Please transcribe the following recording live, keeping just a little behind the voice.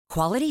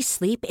Quality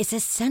sleep is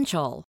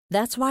essential.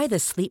 That's why the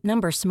Sleep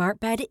Number Smart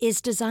Bed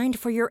is designed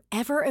for your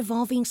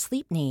ever-evolving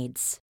sleep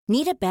needs.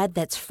 Need a bed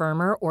that's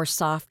firmer or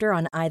softer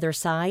on either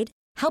side?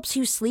 Helps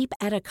you sleep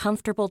at a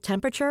comfortable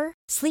temperature?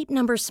 Sleep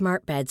Number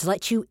Smart Beds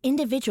let you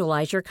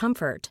individualize your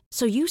comfort,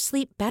 so you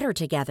sleep better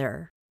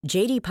together.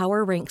 J.D.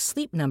 Power ranks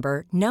Sleep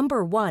Number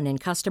number 1 in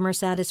customer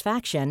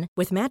satisfaction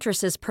with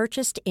mattresses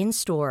purchased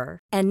in-store.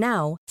 And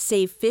now,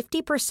 save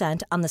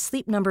 50% on the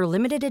Sleep Number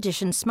Limited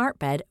Edition Smart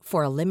Bed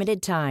for a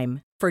limited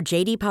time. For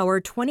J.D. Power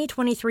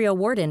 2023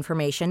 award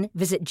information,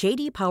 visit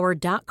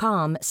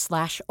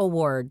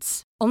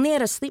jdpower.com/awards. Only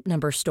at a Sleep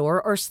Number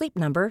store or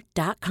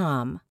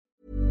sleepnumber.com.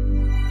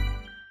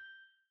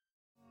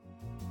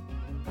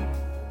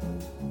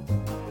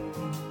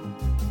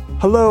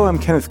 Hello, I'm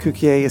Kenneth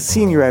Cukier, a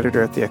senior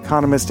editor at The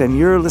Economist, and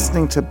you're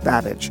listening to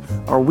Babbage,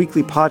 our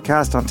weekly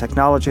podcast on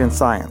technology and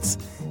science.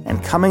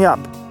 And coming up,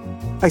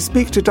 I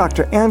speak to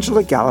Dr.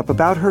 Angela Gallop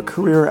about her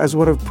career as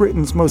one of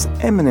Britain's most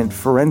eminent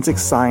forensic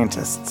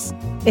scientists.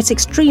 It's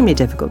extremely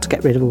difficult to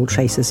get rid of all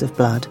traces of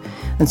blood,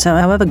 and so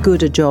however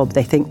good a job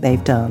they think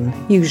they've done,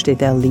 usually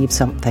they'll leave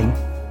something.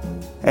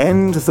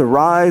 And the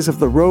rise of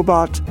the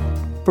robot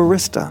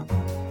barista.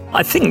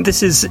 I think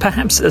this is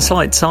perhaps a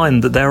slight sign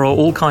that there are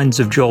all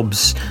kinds of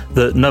jobs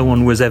that no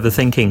one was ever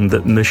thinking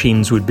that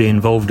machines would be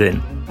involved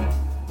in.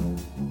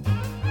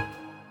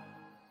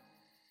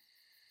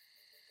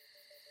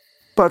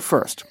 But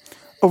first,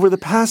 over the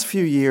past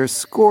few years,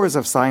 scores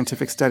of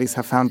scientific studies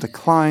have found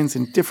declines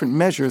in different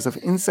measures of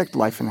insect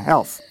life and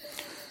health.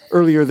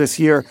 Earlier this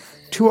year,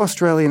 2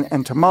 Australian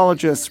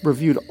entomologists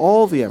reviewed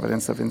all the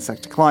evidence of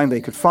insect decline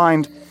they could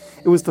find.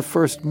 It was the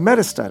first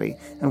meta-study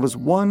and was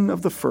one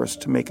of the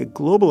first to make a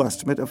global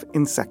estimate of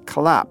insect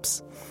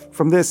collapse.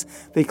 From this,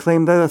 they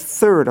claim that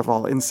 1/3 of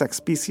all insect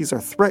species are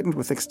threatened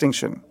with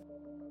extinction.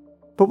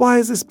 But why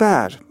is this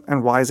bad?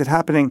 And why is it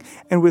happening?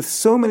 And with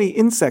so many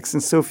insects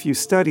and so few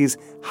studies,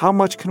 how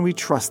much can we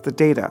trust the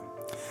data?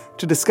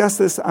 To discuss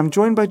this, I'm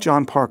joined by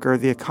John Parker,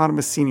 The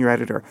Economist senior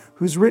editor,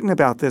 who's written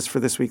about this for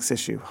this week's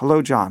issue.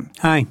 Hello, John.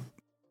 Hi.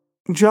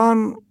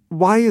 John,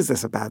 why is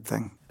this a bad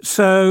thing?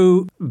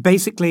 So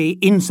basically,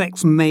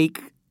 insects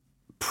make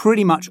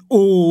pretty much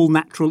all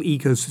natural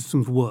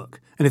ecosystems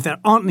work. And if there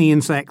aren't any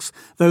insects,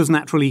 those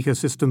natural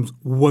ecosystems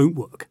won't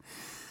work.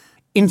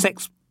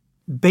 Insects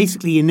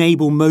basically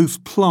enable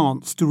most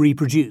plants to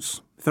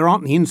reproduce. If there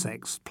aren't any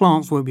insects,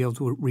 plants won't be able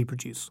to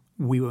reproduce.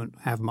 We won't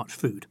have much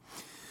food.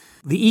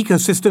 The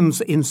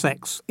ecosystems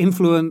insects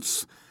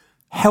influence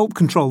help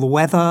control the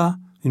weather,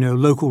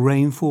 local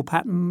rainfall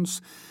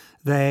patterns.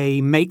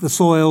 They make the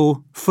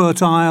soil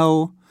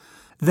fertile.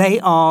 They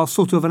are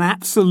sort of an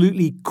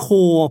absolutely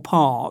core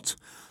part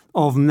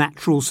of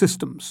natural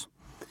systems.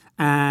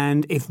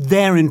 And if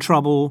they're in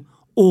trouble,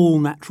 all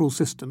natural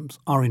systems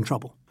are in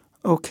trouble.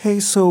 Okay,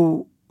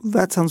 so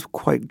that sounds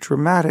quite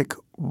dramatic.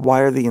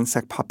 Why are the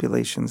insect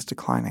populations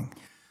declining?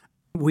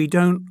 We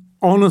don't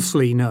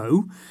honestly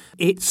know.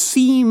 It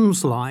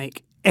seems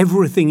like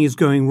everything is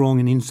going wrong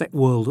in insect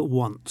world at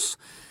once.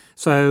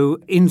 So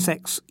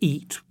insects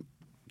eat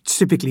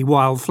typically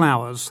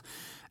wildflowers.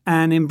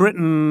 And in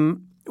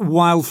Britain,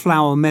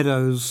 wildflower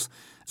meadows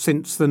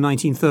since the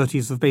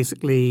 1930s have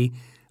basically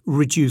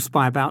reduced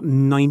by about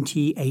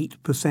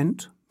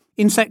 98%.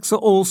 Insects are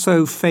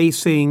also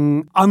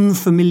facing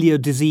unfamiliar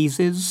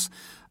diseases,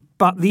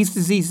 but these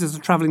diseases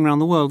are traveling around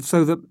the world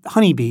so that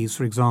honeybees,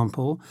 for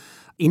example,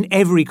 in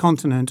every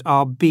continent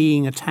are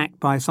being attacked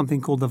by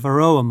something called the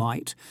varroa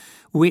mite,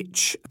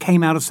 which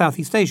came out of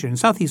Southeast Asia. In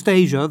Southeast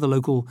Asia, the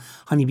local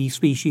honeybee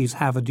species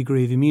have a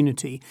degree of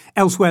immunity.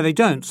 Elsewhere they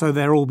don't, so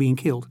they're all being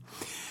killed.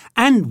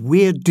 And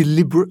we're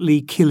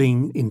deliberately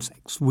killing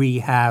insects. We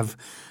have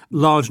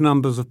large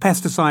numbers of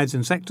pesticides,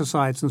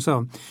 insecticides, and so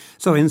on.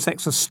 So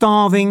insects are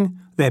starving,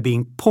 they're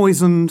being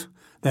poisoned,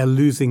 they're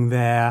losing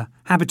their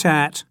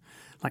habitat,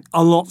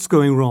 a lot's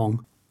going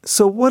wrong.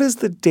 So what is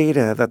the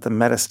data that the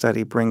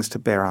meta-study brings to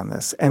bear on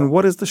this? And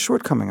what is the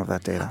shortcoming of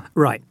that data?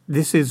 Right.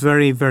 This is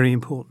very, very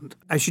important.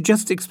 I should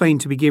just explain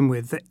to begin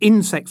with that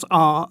insects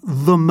are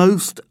the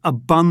most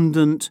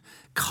abundant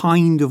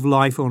kind of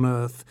life on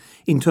Earth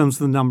in terms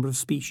of the number of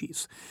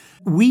species.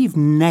 We've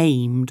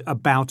named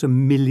about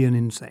 1 million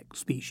insect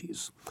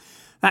species.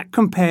 That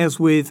compares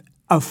with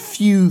a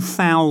few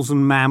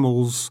thousand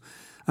mammals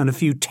and a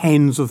few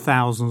tens of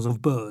thousands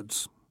of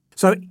birds.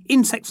 So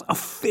insects are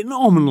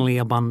phenomenally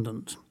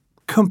abundant.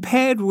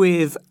 Compared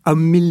with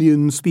 1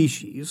 million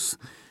species,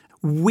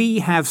 we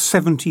have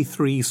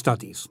 73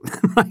 studies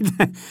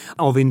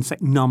of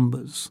insect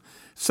numbers.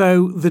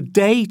 So the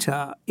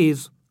data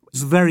is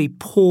very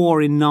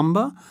poor in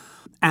number.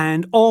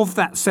 And of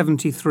that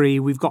 73,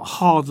 we've got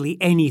hardly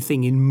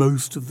anything in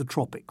most of the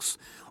tropics.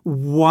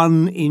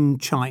 1 in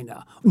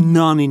China,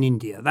 none in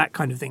India, that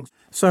kind of thing.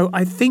 So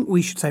I think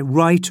we should say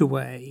right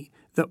away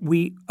that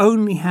we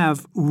only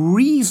have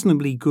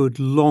reasonably good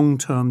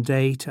long-term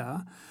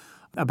data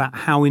about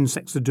how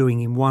insects are doing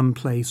in one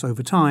place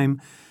over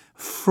time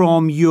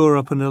from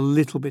Europe and a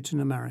little bit in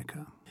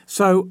America.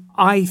 So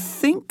I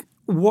think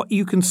what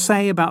you can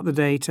say about the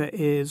data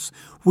is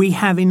we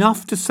have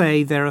enough to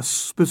say there are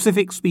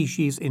specific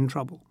species in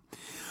trouble.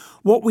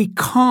 What we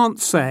can't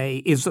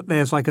say is that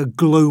there's like a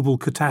global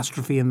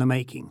catastrophe in the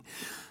making.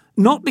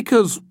 Not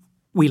because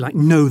we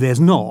know there's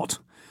not,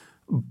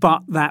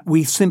 but that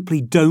we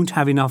simply don't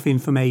have enough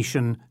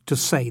information to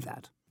say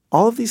that.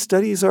 All of these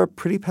studies are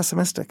pretty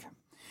pessimistic.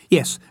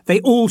 Yes,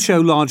 they all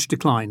show large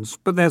declines,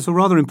 but there's a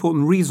rather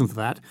important reason for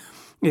that.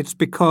 It's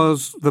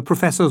because the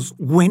professors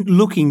went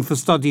looking for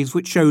studies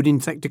which showed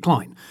insect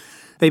decline.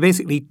 They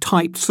basically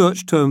typed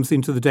search terms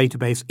into the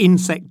database,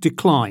 insect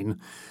decline.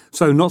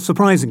 So not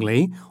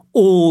surprisingly,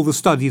 all the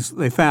studies that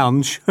they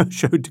found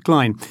showed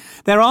decline.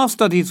 There are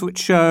studies which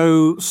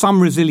show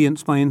some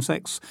resilience by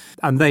insects,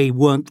 and they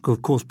weren't,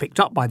 of course, picked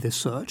up by this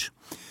search.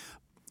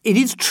 It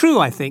is true,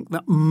 I think,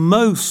 that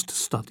most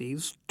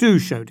studies do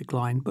show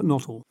decline, but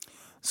not all.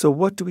 So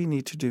what do we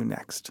need to do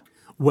next?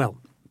 Well,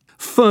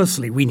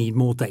 firstly, we need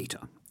more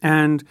data.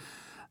 And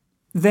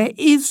there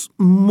is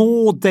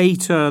more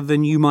data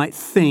than you might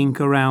think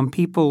around.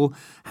 People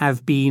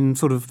have been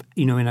sort of,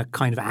 in a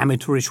kind of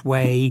amateurish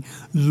way,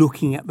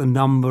 looking at the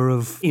number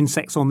of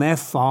insects on their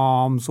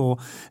farms, or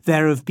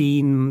there have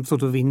been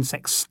sort of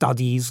insect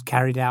studies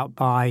carried out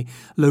by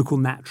local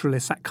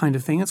naturalists, that kind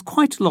of thing. There's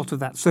quite a lot of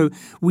that. So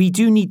we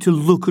do need to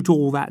look at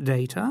all that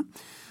data.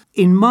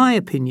 In my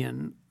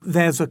opinion,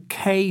 there's a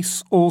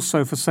case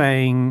also for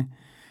saying,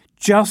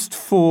 just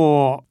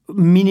for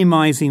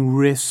minimizing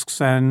risks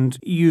and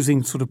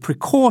using sort of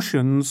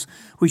precautions,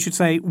 we should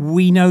say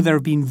we know there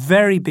have been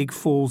very big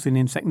falls in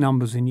insect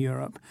numbers in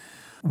Europe.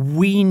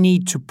 We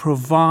need to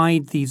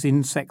provide these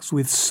insects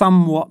with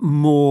somewhat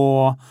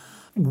more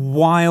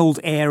wild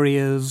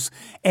areas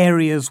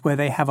where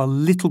they have a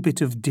little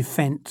bit of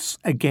defense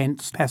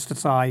against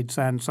pesticides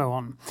and so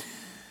on.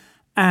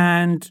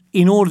 And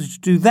in order to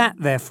do that,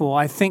 therefore,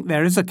 I think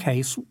there is a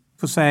case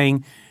for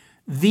saying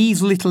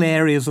these little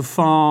areas of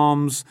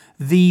farms,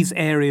 these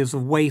areas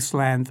of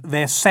wasteland,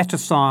 they're set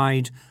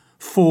aside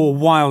for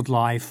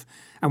wildlife,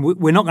 and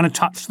we're not going to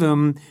touch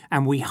them,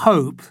 and we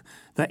hope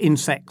that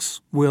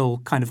insects will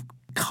kind of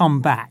come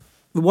back.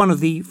 One of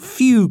the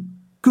few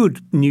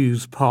good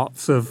news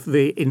parts of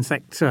the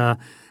insect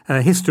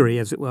history,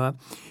 as it were,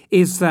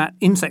 is that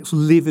insects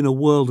live in a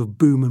world of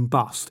boom and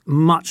bust,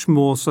 much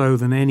more so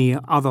than any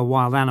other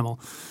wild animal.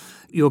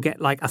 You'll get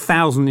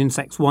 1,000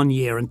 insects one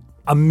year and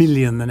 1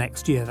 million the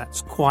next year.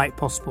 That's quite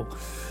possible.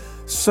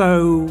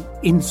 So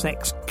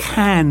insects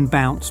can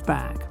bounce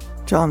back.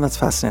 John, that's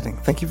fascinating.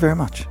 Thank you very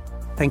much.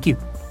 Thank you.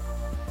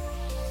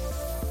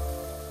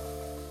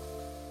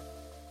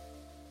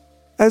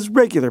 As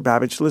regular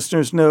Babbage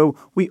listeners know,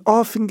 we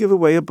often give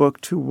away a book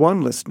to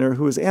one listener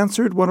who has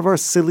answered one of our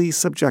silly,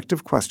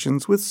 subjective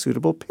questions with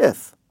suitable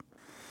pith.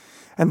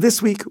 And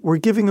this week, we're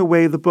giving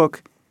away the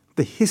book,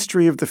 The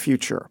History of the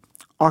Future,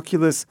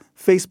 Oculus,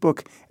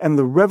 Facebook, and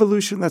the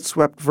Revolution That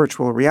Swept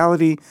Virtual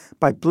Reality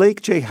by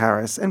Blake J.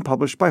 Harris and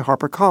published by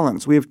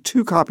HarperCollins. We have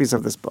 2 copies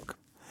of this book.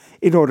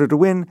 In order to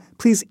win,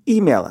 please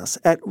email us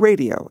at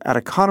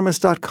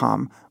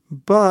radio@economist.com,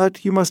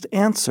 but you must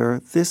answer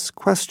this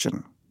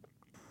question.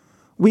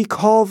 We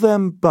call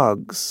them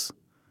bugs,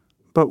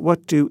 but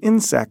what do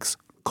insects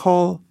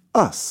call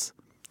us?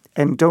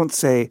 And don't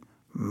say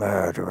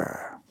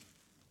murderer.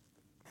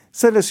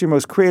 Send us your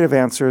most creative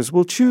answers.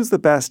 We'll choose the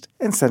best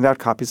and send out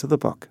copies of the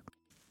book.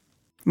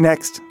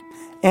 Next,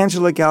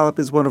 Angela Gallup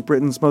is one of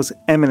Britain's most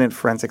eminent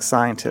forensic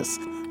scientists,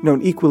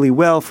 known equally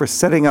well for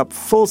setting up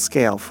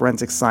full-scale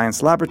forensic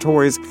science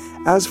laboratories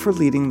as for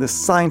leading the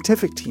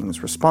scientific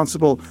teams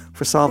responsible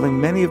for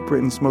solving many of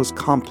Britain's most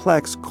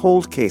complex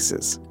cold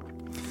cases.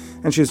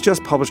 And she has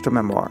just published a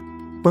memoir,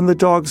 When the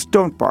Dogs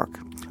Don't Bark,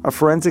 a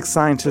forensic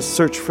scientist's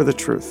search for the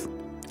truth.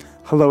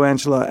 Hello,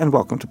 Angela, and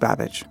welcome to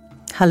Babbage.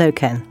 Hello,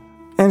 Ken.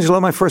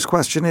 Angela, my first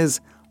question is,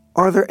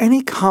 are there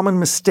any common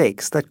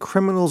mistakes that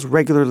criminals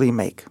regularly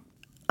make?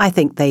 I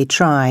think they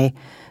try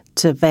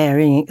to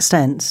varying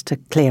extents to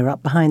clear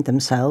up behind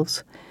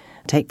themselves.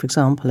 Take, for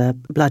example, a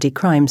bloody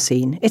crime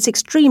scene. It's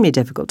extremely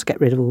difficult to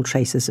get rid of all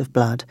traces of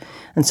blood.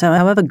 And so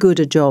however good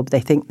a job they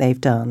think they've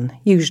done,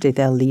 usually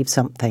they'll leave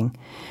something.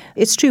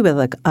 It's true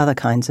with other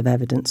kinds of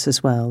evidence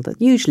as well,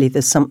 that usually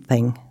there's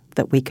something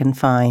that we can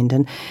find.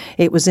 And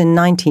it was in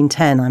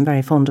 1910, I'm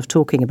very fond of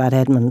talking about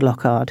Edmund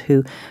Lockhart,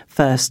 who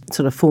first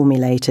sort of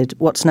formulated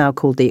what's now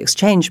called the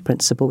exchange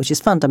principle, which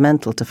is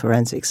fundamental to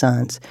forensic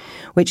science,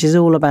 which is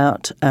all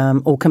about,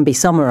 or can be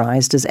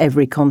summarized as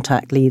every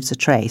contact leaves a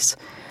trace.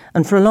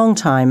 And for a long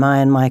time, I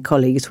and my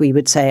colleagues, we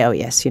would say, oh,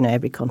 yes,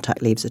 every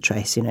contact leaves a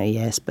trace,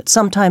 yes. But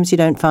sometimes you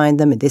don't find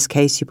them. In this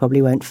case, you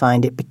probably won't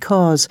find it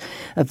because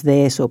of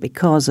this or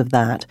because of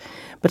that.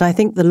 But I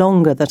think the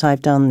longer that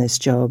I've done this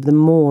job, the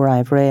more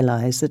I've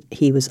realized that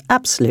he was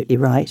absolutely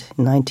right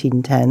in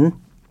 1910.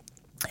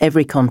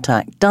 Every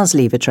contact does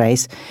leave a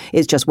trace.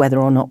 It's just whether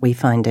or not we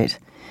find it.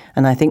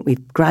 And I think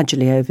we've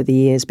gradually over the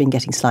years been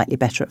getting slightly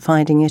better at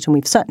finding it, and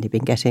we've certainly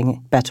been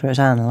getting better at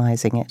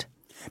analyzing it.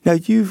 Now,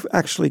 you've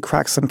actually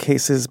cracked some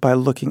cases by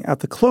looking at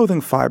the clothing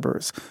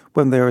fibers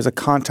when there is a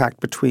contact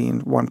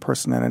between one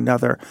person and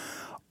another.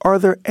 Are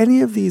there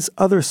any of these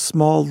other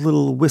small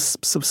little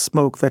wisps of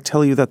smoke that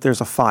tell you that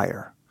there's a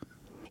fire?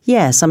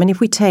 Yes, I mean, if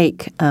we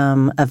take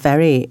a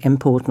very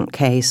important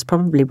case,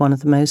 probably one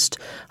of the most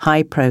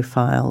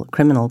high-profile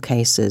criminal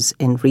cases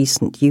in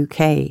recent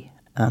UK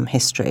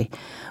history,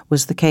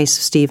 was the case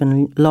of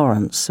Stephen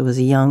Lawrence, who was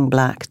a young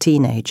black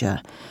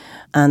teenager.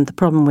 And the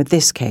problem with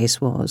this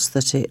case was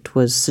that it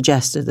was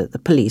suggested that the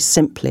police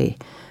simply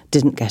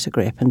didn't get a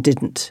grip and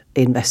didn't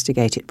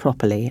investigate it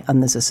properly,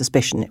 and there's a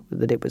suspicion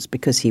that it was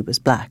because he was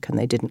black and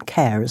they didn't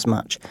care as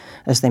much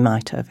as they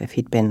might have if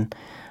he'd been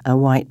a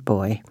white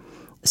boy.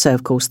 So,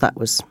 of course, that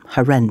was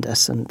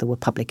horrendous, and there were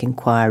public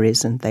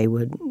inquiries, and they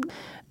were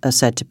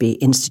said to be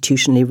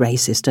institutionally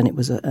racist, and it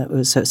was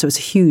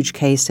a huge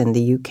case in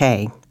the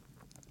UK.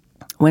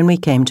 When we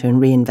came to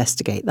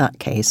reinvestigate that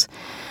case,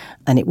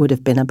 and it would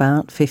have been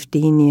about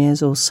 15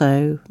 years or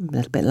so, a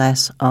little bit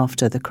less,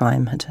 after the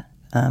crime had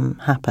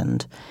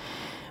happened,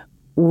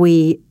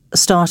 we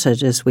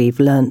started, as we've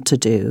learnt to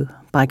do,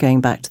 by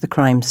going back to the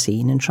crime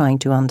scene and trying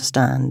to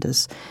understand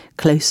as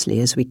closely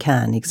as we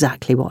can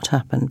exactly what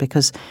happened,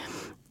 because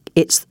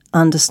it's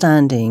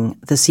understanding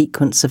the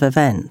sequence of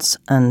events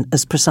and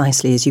as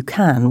precisely as you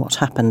can what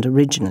happened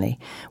originally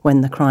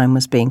when the crime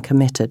was being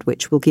committed,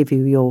 which will give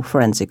you your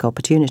forensic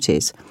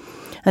opportunities.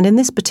 And in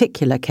this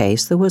particular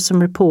case, there were some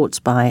reports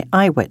by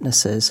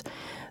eyewitnesses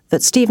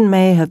that Stephen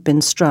may have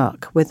been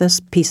struck with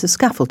a piece of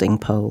scaffolding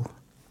pole.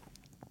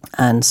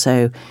 And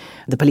so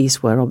the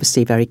police were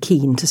obviously very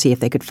keen to see if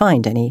they could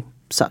find any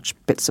such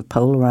bits of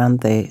pole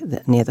around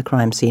near the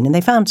crime scene. And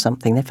they found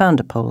something. They found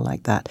a pole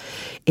like that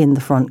in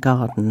the front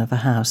garden of a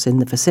house in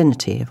the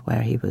vicinity of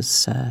where he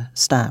was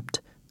stabbed.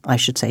 I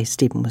should say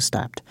Stephen was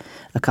stabbed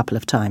a couple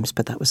of times,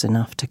 but that was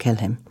enough to kill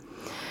him.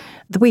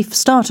 We've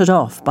started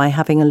off by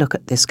having a look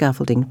at this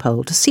scaffolding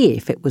pole to see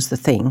if it was the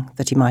thing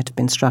that he might have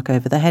been struck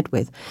over the head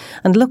with.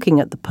 And looking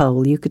at the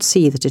pole, you could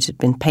see that it had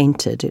been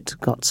painted. It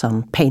got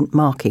some paint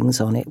markings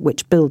on it,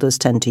 which builders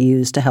tend to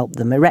use to help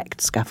them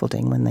erect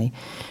scaffolding when they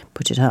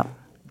put it up.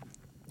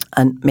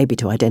 And maybe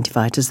to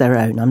identify it as their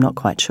own, I'm not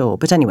quite sure.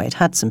 But anyway, it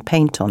had some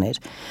paint on it.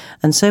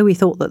 And so we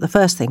thought that the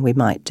first thing we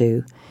might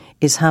do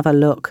is have a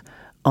look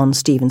on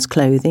Stephen's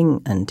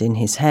clothing and in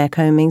his hair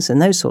combings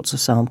and those sorts of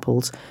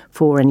samples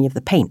for any of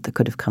the paint that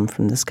could have come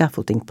from the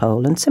scaffolding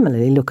pole, and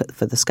similarly look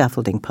for the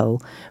scaffolding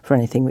pole for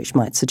anything which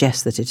might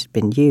suggest that it had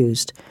been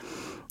used.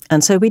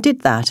 And so we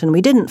did that, and we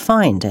didn't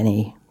find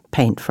any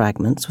paint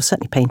fragments. There was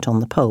certainly paint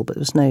on the pole, but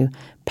there was no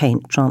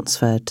paint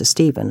transferred to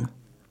Stephen.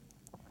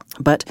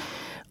 But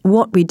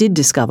what we did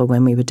discover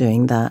when we were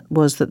doing that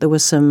was that there were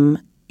some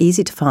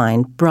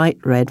easy-to-find bright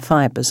red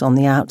fibres on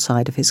the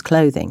outside of his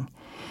clothing.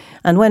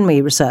 And when we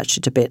researched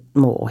it a bit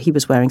more, he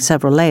was wearing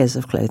several layers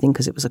of clothing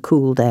because it was a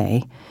cool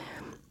day,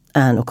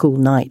 or cool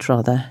night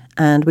rather,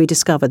 and we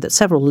discovered that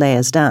several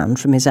layers down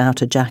from his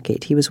outer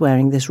jacket, he was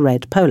wearing this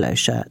red polo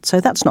shirt.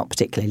 So that's not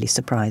particularly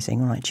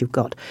surprising, right? You've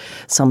got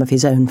some of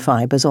his own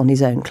fibres on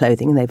his own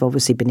clothing, and they've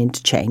obviously been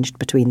interchanged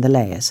between the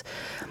layers.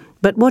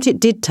 But what it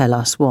did tell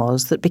us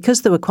was that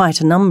because there were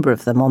quite a number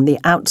of them on the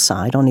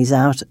outside, on his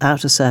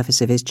outer surface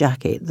of his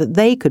jacket, that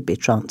they could be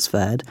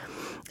transferred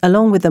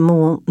along with the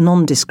more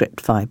nondescript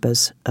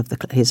fibres of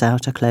his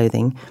outer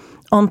clothing,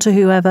 onto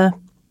whoever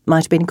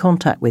might have been in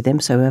contact with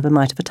him, so whoever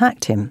might have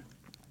attacked him.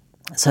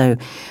 So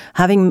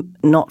having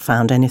not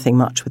found anything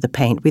much with the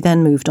paint, we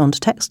then moved on to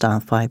textile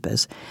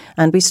fibres,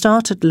 and we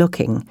started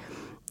looking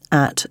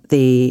at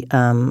the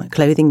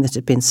clothing that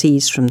had been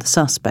seized from the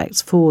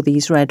suspects for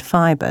these red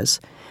fibres.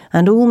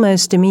 And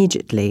almost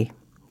immediately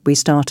we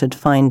started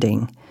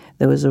finding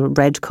there was a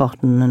red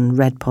cotton and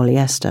red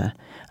polyester,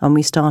 and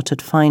we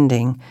started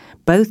finding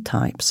both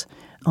types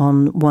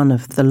on one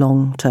of the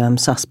long-term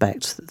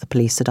suspects that the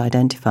police had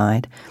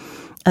identified.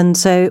 And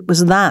so it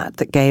was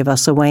that gave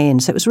us a way in.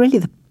 So it was really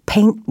the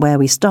paint where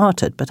we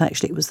started, but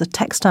actually it was the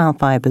textile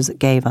fibres that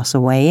gave us a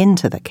way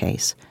into the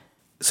case.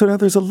 So now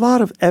there's a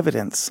lot of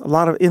evidence, a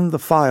lot of in the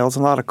files,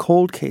 a lot of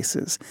cold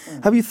cases.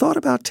 Have you thought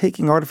about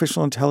taking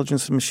artificial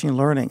intelligence and machine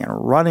learning and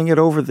running it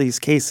over these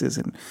cases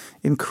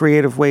in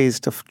creative ways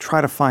to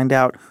try to find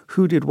out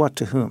who did what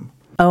to whom?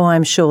 Oh,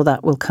 I'm sure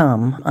that will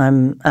come.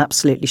 I'm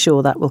absolutely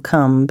sure that will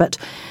come. But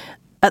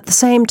at the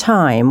same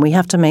time, we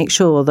have to make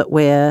sure that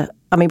we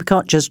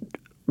can't just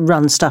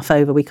run stuff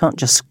over. We can't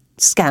just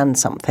scan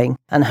something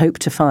and hope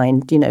to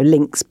find,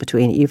 links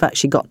between it. You've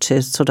actually got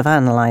to sort of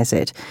analyse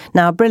it.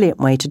 Now, a brilliant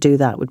way to do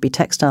that would be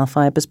textile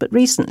fibres, but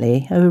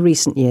recently, over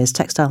recent years,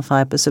 textile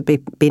fibres have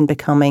been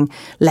becoming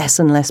less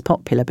and less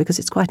popular because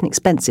it's quite an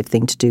expensive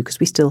thing to do because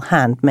we still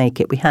hand make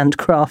it. We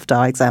handcraft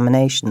our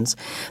examinations.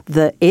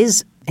 There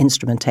is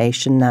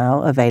instrumentation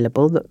now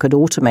available that could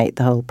automate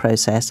the whole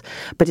process,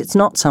 but it's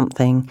not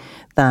something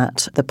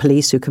that the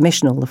police who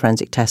commission all the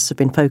forensic tests have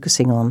been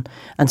focusing on,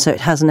 and so it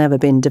has never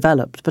been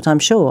developed. But I'm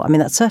sure,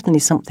 that's certainly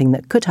something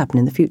that could happen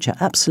in the future,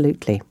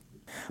 absolutely.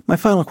 My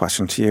final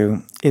question to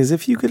you is,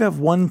 if you could have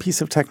one piece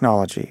of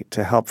technology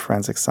to help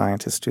forensic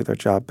scientists do their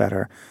job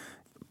better,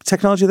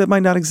 technology that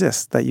might not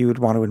exist that you would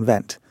want to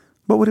invent,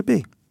 what would it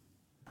be?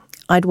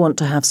 I'd want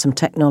to have some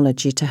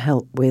technology to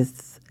help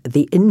with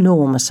the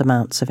enormous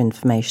amounts of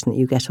information that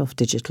you get off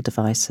digital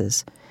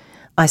devices.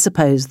 I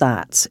suppose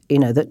that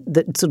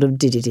sort of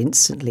did it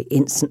instantly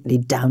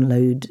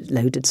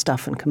loaded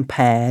stuff and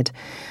compared.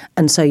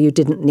 And so you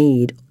didn't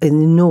need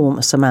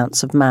enormous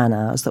amounts of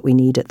man-hours that we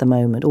need at the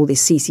moment. All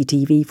this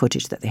CCTV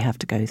footage that they have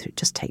to go through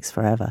just takes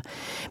forever.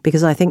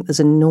 Because I think there's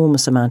an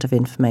enormous amount of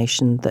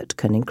information that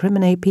can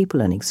incriminate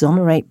people and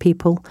exonerate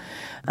people.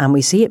 And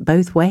we see it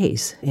both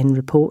ways in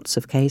reports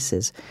of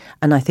cases.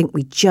 And I think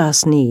we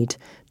just need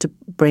to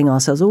bring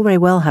ourselves, all very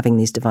well having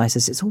these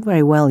devices, it's all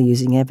very well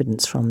using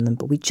evidence from them,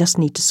 but we just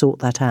need to sort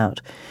that out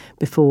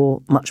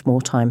before much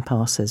more time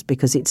passes,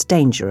 because it's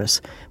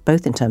dangerous,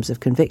 both in terms of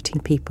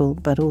convicting people,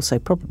 but also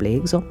probably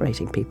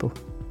exonerating people.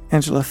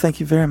 Angela, thank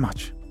you very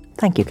much.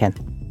 Thank you, Ken.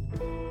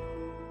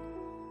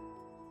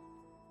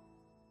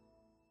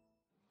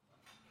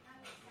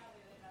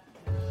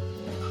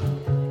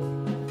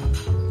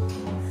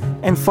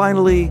 And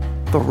finally,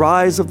 the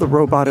rise of the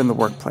robot in the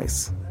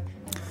workplace.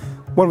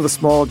 One of the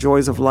small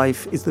joys of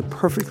life is the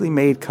perfectly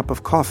made cup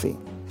of coffee.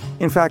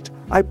 In fact,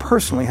 I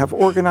personally have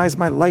organized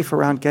my life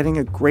around getting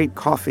a great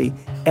coffee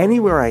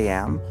anywhere I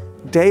am,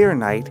 day or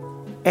night,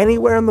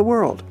 anywhere in the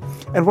world.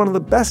 And one of the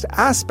best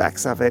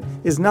aspects of it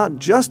is not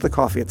just the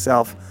coffee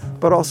itself,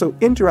 but also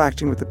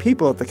interacting with the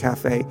people at the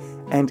cafe,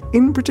 and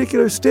in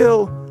particular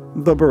still,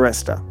 the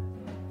barista.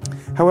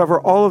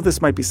 However, all of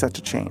this might be set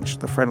to change.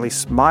 The friendly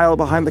smile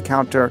behind the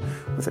counter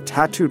with a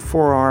tattooed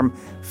forearm,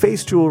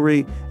 face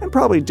jewelry, and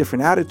probably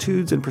different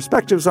attitudes and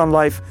perspectives on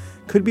life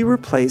could be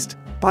replaced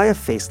by a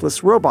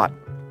faceless robot.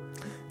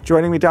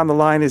 Joining me down the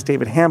line is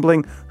David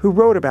Hambling, who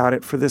wrote about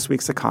it for this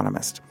week's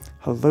Economist.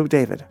 Hello,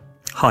 David.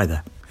 Hi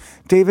there.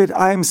 David,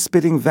 I'm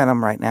spitting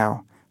venom right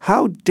now.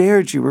 How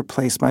dared you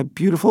replace my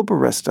beautiful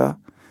barista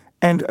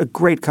and a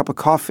great cup of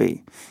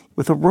coffee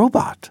with a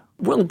robot?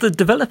 Well, the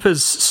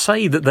developers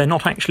say that they're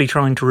not actually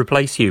trying to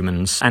replace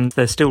humans, and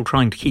they're still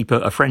trying to keep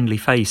a friendly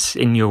face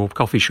in your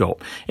coffee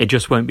shop. It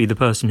just won't be the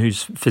person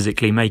who's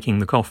physically making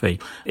the coffee.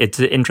 It's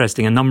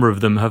interesting, a number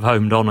of them have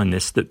homed on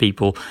this, that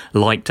people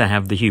like to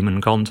have the human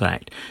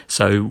contact.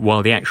 So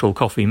while the actual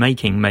coffee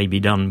making may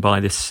be done by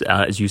this,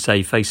 as you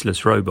say,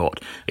 faceless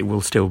robot, it will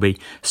still be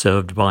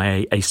served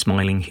by a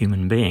smiling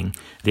human being.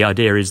 The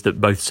idea is that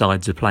both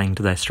sides are playing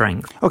to their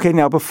strength. Okay,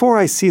 now before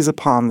I seize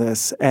upon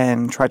this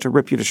and try to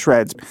rip you to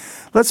shreds,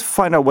 let's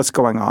find out what's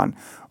going on.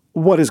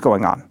 What is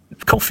going on?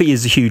 Coffee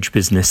is a huge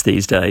business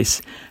these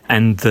days,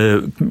 and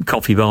the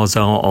coffee bars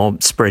are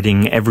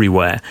spreading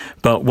everywhere.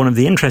 But one of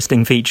the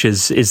interesting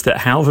features is that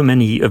however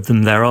many of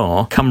them there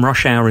are, come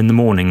rush hour in the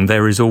morning,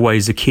 there is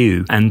always a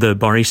queue, and the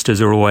baristas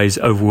are always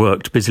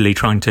overworked, busily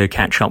trying to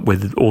catch up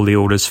with all the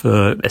orders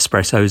for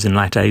espressos and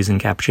lattes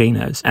and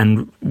cappuccinos.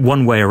 And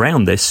one way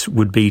around this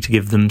would be to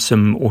give them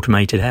some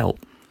automated help.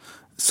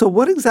 So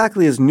what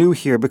exactly is new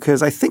here?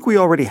 Because I think we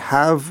already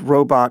have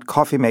robot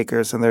coffee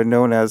makers, and they're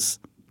known as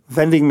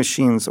vending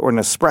machines or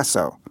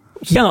Nespresso.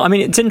 Yeah, I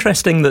mean, it's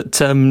interesting that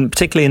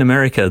particularly in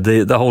America,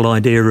 the whole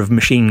idea of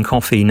machine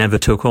coffee never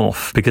took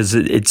off, because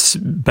it's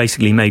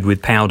basically made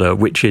with powder,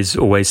 which is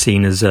always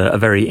seen as a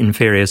very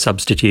inferior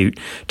substitute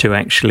to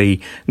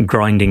actually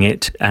grinding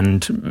it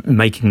and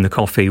making the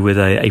coffee with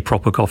a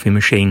proper coffee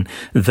machine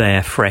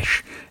there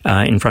fresh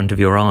in front of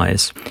your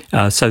eyes.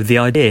 So the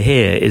idea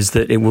here is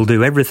that it will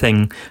do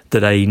everything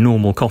that a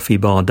normal coffee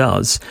bar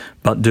does,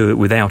 but do it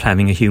without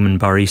having a human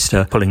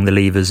barista pulling the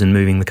levers and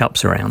moving the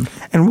cups around.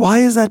 And why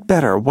is that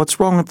better? What's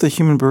wrong with the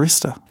human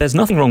barista? There's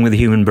nothing wrong with the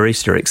human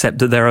barista except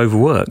that they're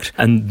overworked.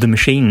 And the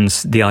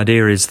machines, the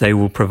idea is they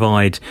will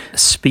provide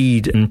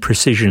speed and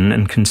precision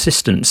and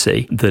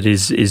consistency that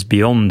is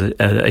beyond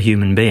a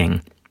human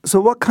being. So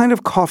what kind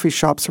of coffee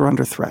shops are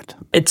under threat?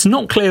 It's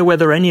not clear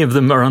whether any of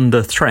them are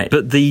under threat,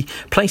 but the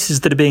places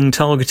that are being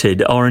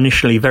targeted are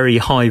initially very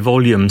high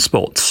volume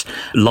spots,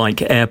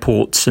 like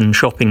airports and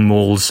shopping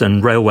malls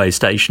and railway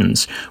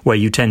stations, where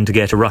you tend to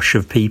get a rush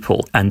of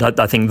people. And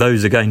I think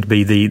those are going to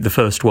be the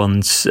first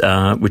ones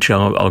which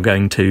are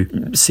going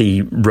to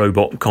see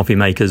robot coffee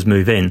makers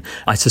move in.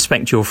 I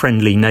suspect your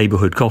friendly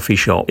neighbourhood coffee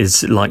shop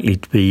is likely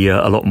to be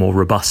a lot more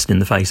robust in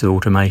the face of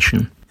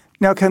automation.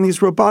 Now, can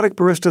these robotic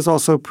baristas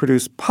also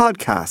produce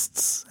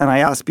podcasts? And I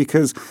ask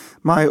because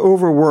my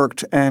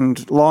overworked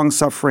and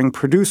long-suffering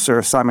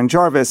producer, Simon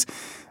Jarvis,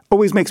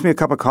 always makes me a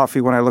cup of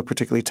coffee when I look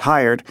particularly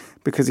tired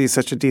because he's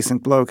such a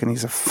decent bloke and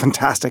he's a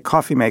fantastic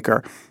coffee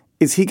maker.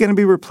 Is he going to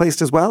be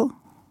replaced as well?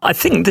 I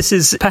think this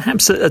is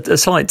perhaps a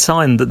slight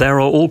sign that there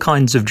are all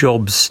kinds of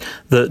jobs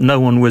that no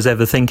one was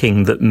ever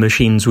thinking that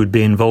machines would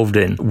be involved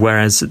in,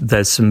 whereas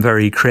there's some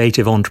very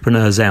creative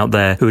entrepreneurs out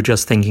there who are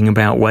just thinking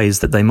about ways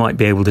that they might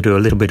be able to do a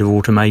little bit of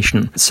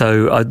automation.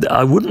 So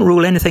I wouldn't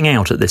rule anything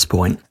out at this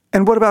point.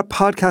 And what about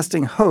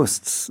podcasting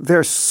hosts?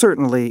 They're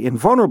certainly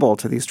invulnerable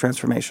to these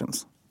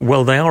transformations.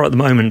 Well, they are at the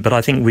moment, but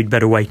I think we'd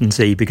better wait and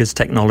see because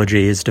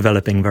technology is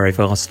developing very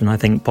fast, and I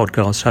think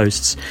podcast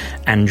hosts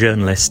and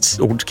journalists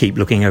ought to keep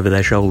looking over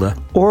their shoulder.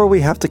 Or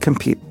we have to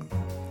compete.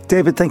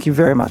 David, thank you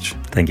very much.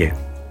 Thank you.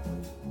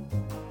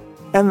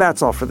 And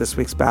that's all for this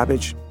week's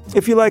Babbage.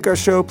 If you like our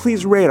show,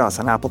 please rate us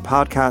on Apple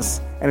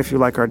Podcasts. And if you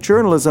like our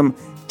journalism,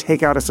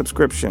 take out a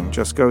subscription.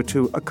 Just go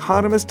to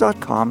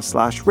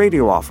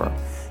economist.com/radio offer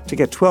to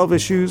get 12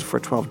 issues for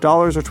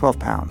 $12 or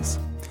 £12.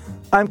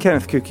 I'm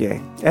Kenneth Cukier,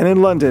 and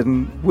in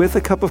London, with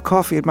a cup of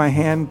coffee in my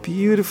hand,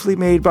 beautifully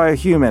made by a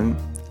human,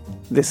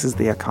 this is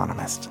The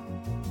Economist.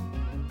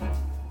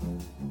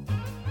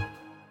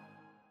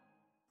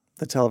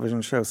 The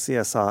television show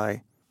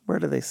CSI, where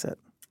do they sit?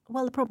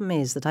 Well, the problem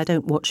is that I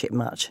don't watch it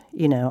much.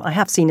 You know, I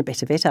have seen a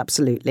bit of it,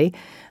 absolutely,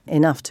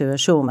 enough to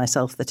assure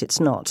myself that it's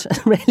not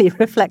really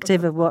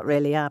reflective of what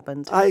really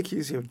happened. I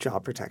accuse you of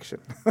job protection.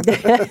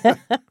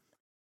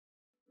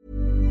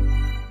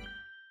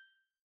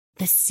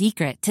 The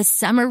secret to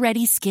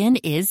summer-ready skin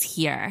is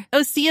here.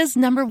 Osea's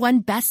 #1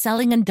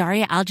 best-selling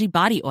Undaria Algae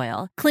Body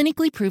Oil,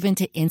 clinically proven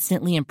to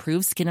instantly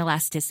improve skin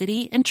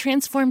elasticity and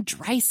transform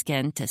dry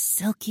skin to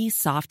silky,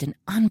 soft, and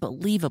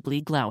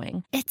unbelievably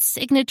glowing. Its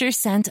signature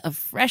scent of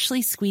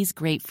freshly squeezed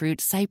grapefruit,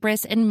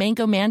 cypress, and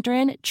mango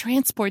mandarin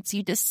transports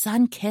you to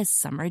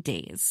sun-kissed summer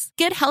days.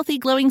 Get healthy,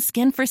 glowing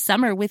skin for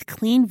summer with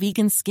clean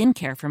vegan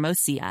skincare from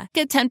Osea.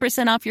 Get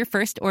 10% off your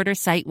first order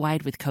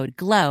site-wide with code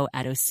GLOW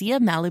at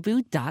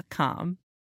OseaMalibu.com.